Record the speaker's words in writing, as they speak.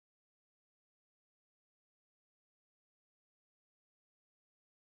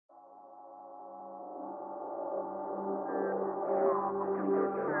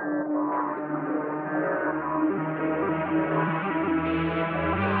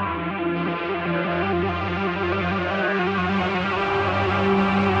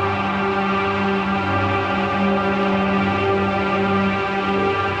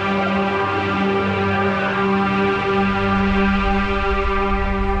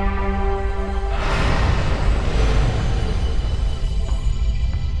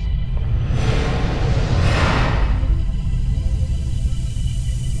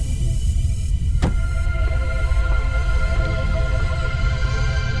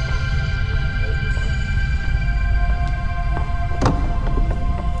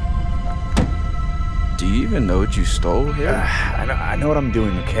know what you stole here? I know what I'm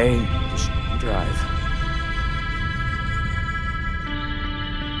doing, okay? Just drive.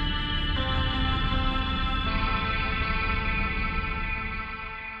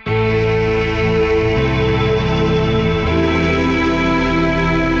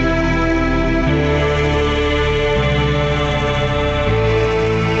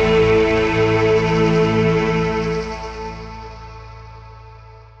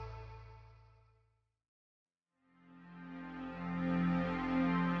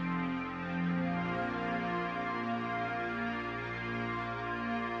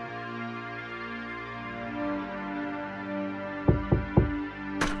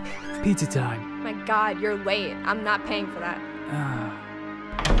 Pizza time. My God, you're late. I'm not paying for that.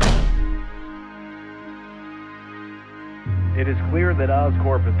 It is clear that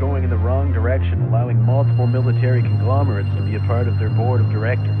Oscorp is going in the wrong direction, allowing multiple military conglomerates to be a part of their board of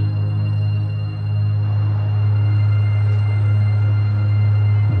directors.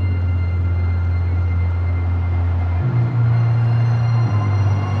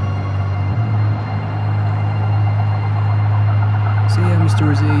 See ya,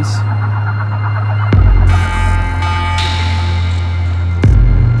 Mr. Aziz.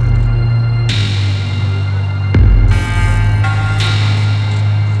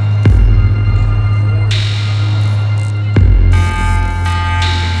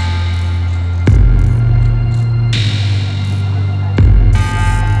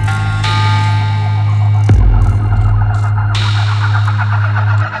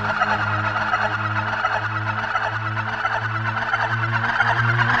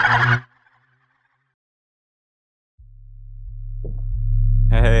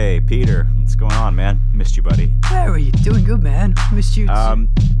 Hey, Peter. What's going on, man? Missed you, buddy. Harry, doing good, man. Missed you.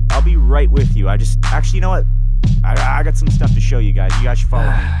 I'll be right with you. Actually, you know what? I got some stuff to show you guys. You guys should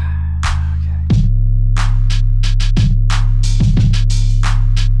follow me.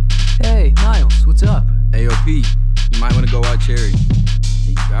 Hey, Niles, what's up? AOP, you might want to go out Cherry.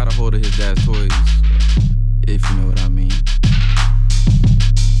 He got a hold of his dad's toys, if you know what I mean.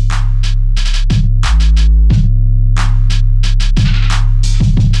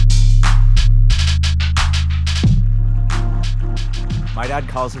 My dad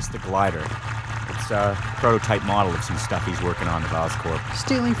calls this the glider. It's a prototype model of some stuff he's working on at Oscorp.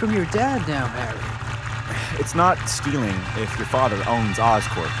 Stealing from your dad now, Harry. It's not stealing if your father owns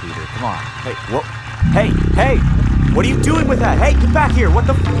Oscorp, Peter. Come on. Hey, whoa. Hey! What are you doing with that? Hey, get back here! What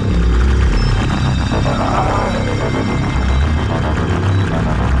the Come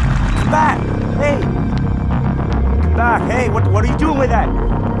back! Hey! Come back! Hey, what are you doing with that?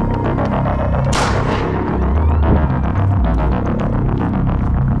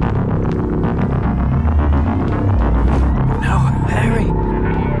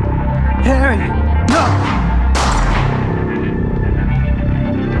 Harry! No!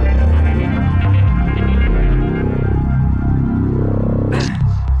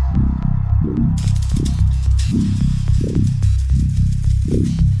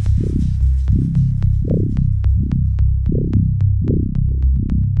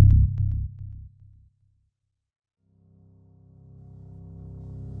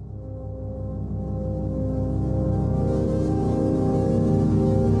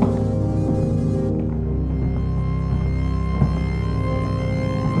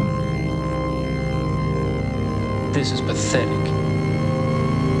 This is pathetic.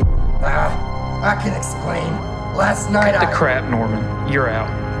 I can explain. Last night Cut the crap, Norman. You're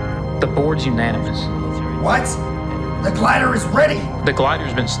out. The board's unanimous. What? The glider is ready! The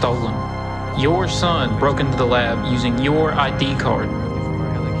glider's been stolen. Your son broke into the lab using your ID card.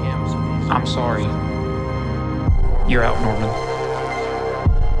 I'm sorry. You're out, Norman.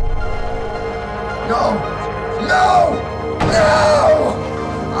 No! No! No!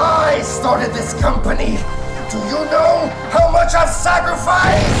 I started this company! Do you know how much I've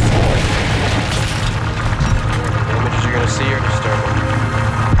sacrificed? The images you're gonna see are disturbing.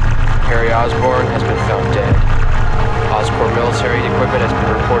 Harry Osborn has been found dead. Oscorp military equipment has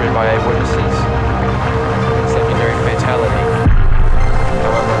been reported by eyewitnesses. Secondary fatality.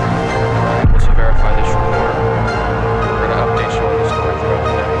 However, we're unable to verify this report. We're gonna update you on the story throughout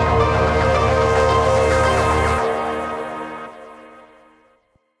the day.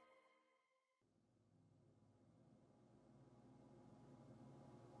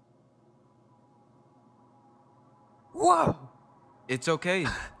 Whoa! It's okay.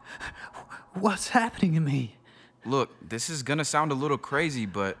 What's happening to me? Look, this is gonna sound a little crazy,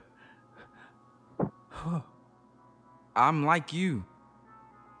 but I'm like you.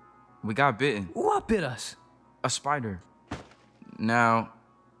 We got bitten. What bit us? A spider. Now,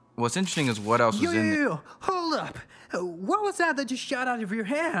 What's interesting is what else was in there. Yo, hold up. What was that just shot out of your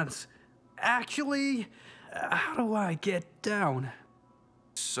hands? Actually, how do I get down?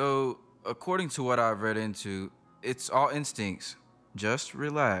 So, according to what I've read into, it's all instincts. Just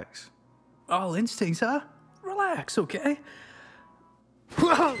relax. All instincts, huh? Relax, okay?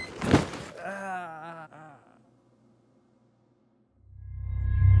 Whoa!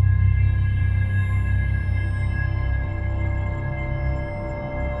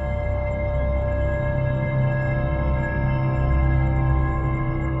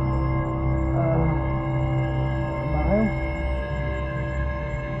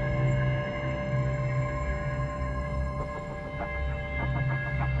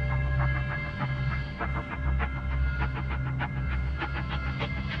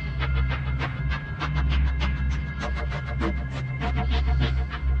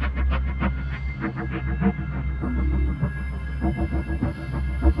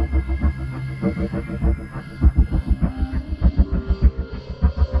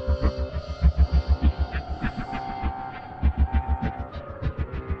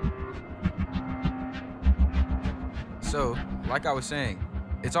 So, like I was saying,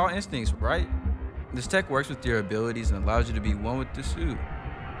 it's all instincts, right? This tech works with your abilities and allows you to be one with the suit.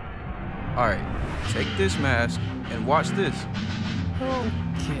 Alright, take this mask and watch this.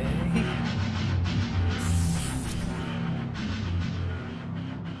 Okay.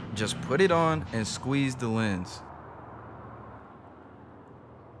 Just put it on and squeeze the lens.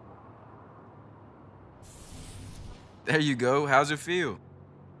 There you go. How's it feel?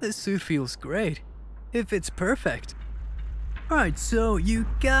 This suit feels great. If it's perfect. Alright, so you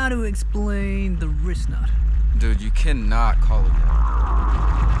gotta explain the wrist nut. Dude, you cannot call it that.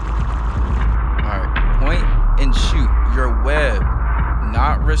 Alright, point and shoot your web,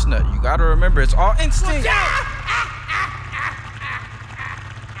 not wrist nut. You gotta remember, it's all instinct.